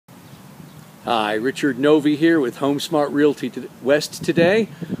Hi, Richard Novi here with HomeSmart Realty West today.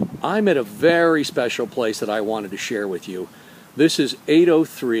 I'm at a very special place that I wanted to share with you. This is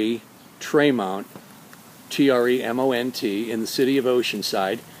 803 Tremont, Tremont, in the city of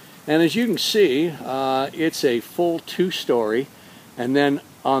Oceanside. And as you can see, it's a full two-story. And then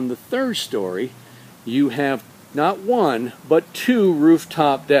on the third story, you have not one, but two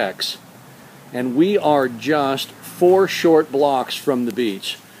rooftop decks. And we are just 4 short blocks from the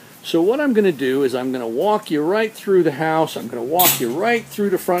beach. So what I'm going to do is I'm going to walk you right through the house. I'm going to walk you right through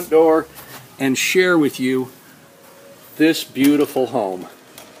the front door and share with you this beautiful home.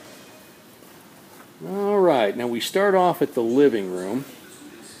 Alright, now we start off at the living room.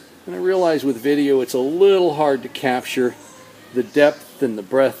 And I realize with video it's a little hard to capture the depth and the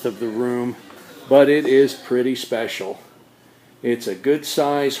breadth of the room, but it is pretty special. It's a good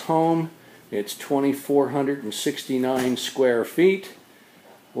size home. It's 2,469 square feet.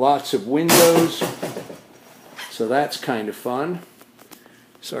 Lots of windows, so that's kind of fun.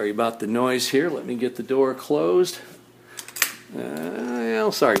 Sorry about the noise here. Let me get the door closed.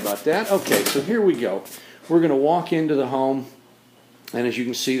 Well, sorry about that. Okay, so here we go. We're going to walk into the home, and as you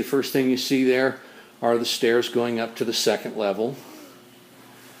can see, the first thing you see there are the stairs going up to the second level.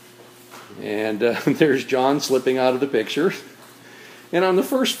 And there's John slipping out of the picture. And on the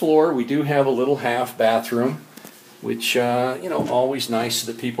first floor, we do have a little half bathroom, which, always nice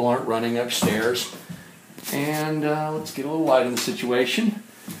so that people aren't running upstairs. And let's get a little light in the situation.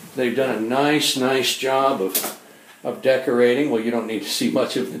 They've done a nice job of decorating. Well, you don't need to see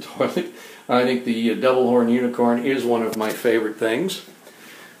much of the toilet. I think the double horn unicorn is one of my favorite things.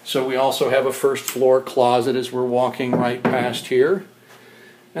 So we also have a first floor closet as we're walking right past here.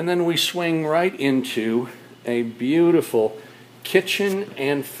 And then we swing right into a beautiful kitchen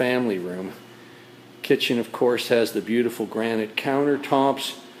and family room. Kitchen, of course, has the beautiful granite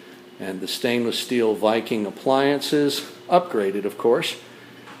countertops and the stainless steel Viking appliances, upgraded, of course.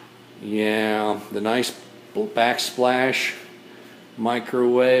 Yeah, the nice backsplash,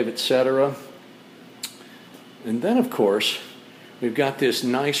 microwave, etc. And then, of course, we've got this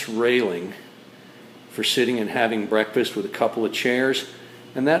nice railing for sitting and having breakfast with a couple of chairs,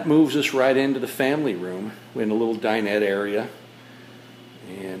 and that moves us right into the family room in a little dinette area.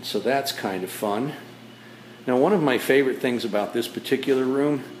 And so that's kind of fun. Now, one of my favorite things about this particular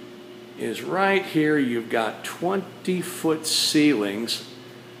room is right here you've got 20-foot ceilings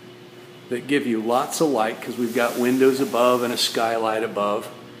that give you lots of light because we've got windows above and a skylight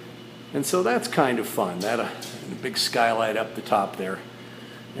above. And so that's kind of fun. That a big skylight up the top there.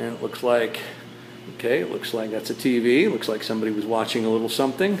 And it looks like, okay, it looks like that's a TV. It looks like somebody was watching a little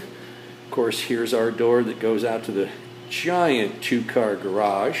something. Of course, here's our door that goes out to the giant 2-car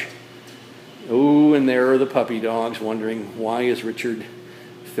garage. Oh, and there are the puppy dogs wondering why is Richard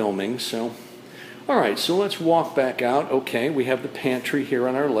filming. So, alright, so let's walk back out. Okay, we have the pantry here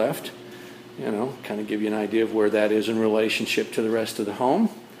on our left. Kind of give you an idea of where that is in relationship to the rest of the home.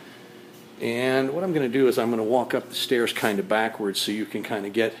 And what I'm going to do is I'm going to walk up the stairs kind of backwards so you can kind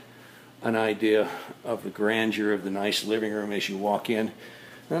of get an idea of the grandeur of the nice living room as you walk in.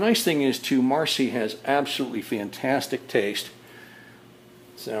 The nice thing is, too, Marcy has absolutely fantastic taste.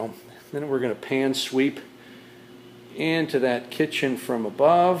 So then we're going to pan sweep into that kitchen from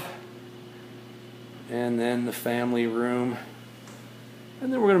above, and then the family room,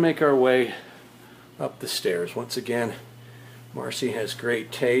 and then we're going to make our way up the stairs. Once again, Marcy has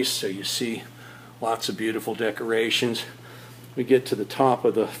great taste, so you see lots of beautiful decorations. We get to the top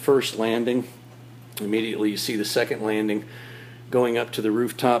of the first landing. Immediately you see the second landing going up to the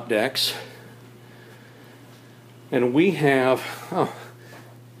rooftop decks. And we have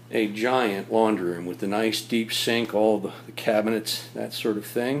a giant laundry room with a nice deep sink, all the cabinets, that sort of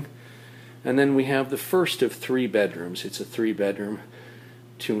thing. And then we have the first of 3 bedrooms. It's a 3-bedroom,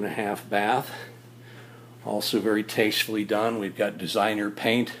 2.5 bath. Also very tastefully done. We've got designer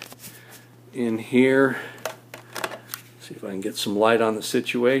paint in here. See if I can get some light on the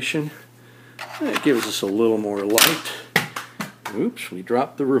situation. That gives us a little more light. Oops, we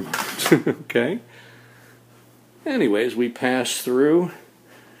dropped the remote. Okay. Anyways, we pass through.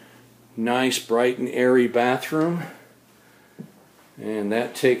 Nice, bright and airy bathroom. And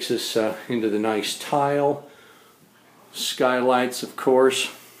that takes us into the nice tile. Skylights, of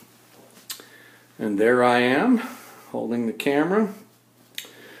course. And there I am, holding the camera.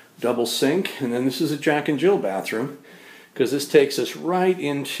 Double sink. And then this is a Jack and Jill bathroom, because this takes us right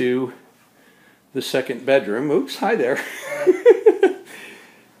into the second bedroom. Oops, hi there.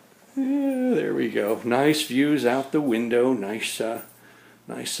 Yeah, there we go. Nice views out the window. Nice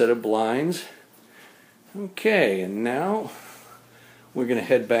set of blinds. Okay, and now we're going to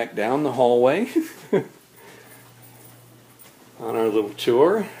head back down the hallway on our little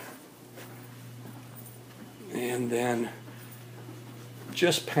tour. And then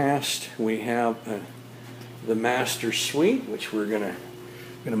just past we have the master suite, which we're going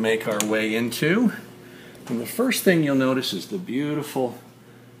to make our way into. And the first thing you'll notice is the beautiful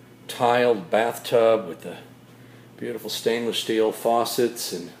tiled bathtub with the beautiful stainless steel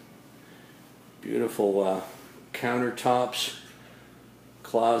faucets and beautiful countertops,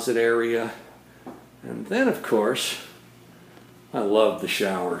 closet area. And then, of course, I love the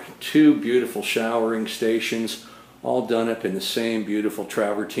shower. 2 beautiful showering stations, all done up in the same beautiful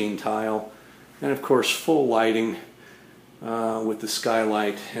travertine tile. And of course, full lighting with the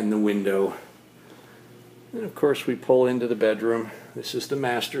skylight and the window. And of course, we pull into the bedroom. This is the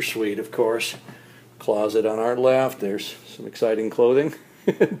master suite, of course. Closet on our left. There's some exciting clothing.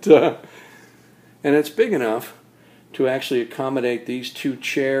 And it's big enough to actually accommodate these 2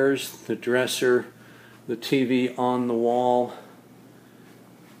 chairs, the dresser, the TV on the wall,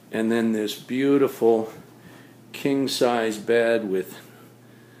 and then this beautiful king-size bed with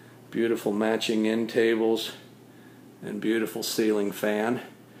beautiful matching end tables and beautiful ceiling fan.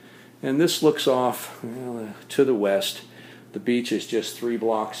 And this looks off to the west. The beach is just 3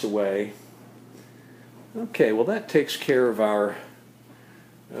 blocks away. Okay, well that takes care of our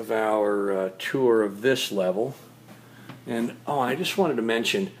tour of this level. And I just wanted to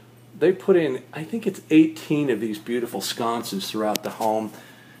mention, they put in, I think it's 18 of these beautiful sconces throughout the home.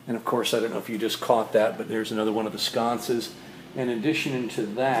 And of course, I don't know if you just caught that, but there's another one of the sconces. In addition to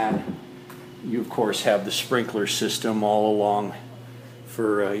that, you of course have the sprinkler system all along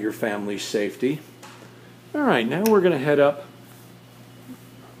for your family's safety. All right, now we're going to head up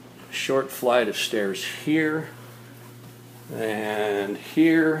a short flight of stairs here, and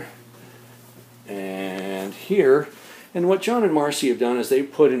here, and here. And what John and Marcy have done is they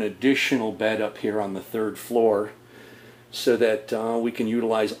put an additional bed up here on the 3rd floor so that we can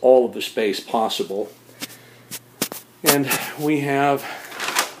utilize all of the space possible. And we have,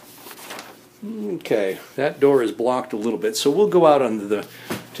 okay, that door is blocked a little bit, so we'll go out onto the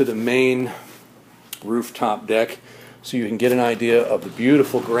main rooftop deck so you can get an idea of the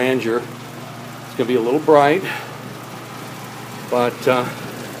beautiful grandeur. It's going to be a little bright, but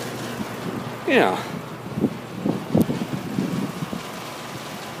yeah.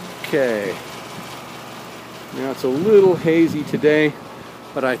 Okay. Now it's a little hazy today,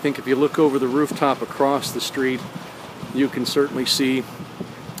 but I think if you look over the rooftop across the street, you can certainly see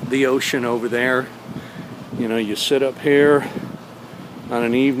the ocean over there. You know, you sit up here on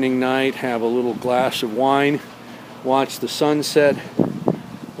an evening night, have a little glass of wine, watch the sunset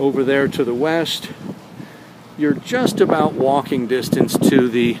over there to the west. You're just about walking distance to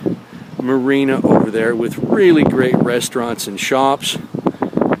the marina over there with really great restaurants and shops.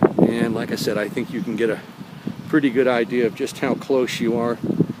 And like I said, I think you can get a pretty good idea of just how close you are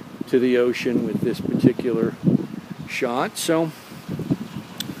to the ocean with this particular shot. So,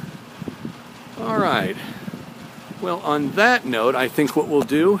 all right. Well, on that note, I think what we'll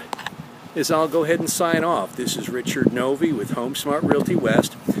do is I'll go ahead and sign off. This is Richard Novy with Home Smart Realty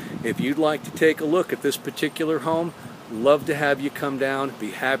West. If you'd like to take a look at this particular home, love to have you come down.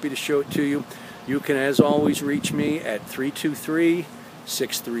 Be happy to show it to you. You can, as always, reach me at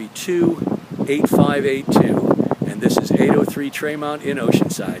 323-632-8582. And this is 803 Tremont in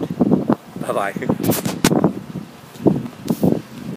Oceanside. Bye-bye.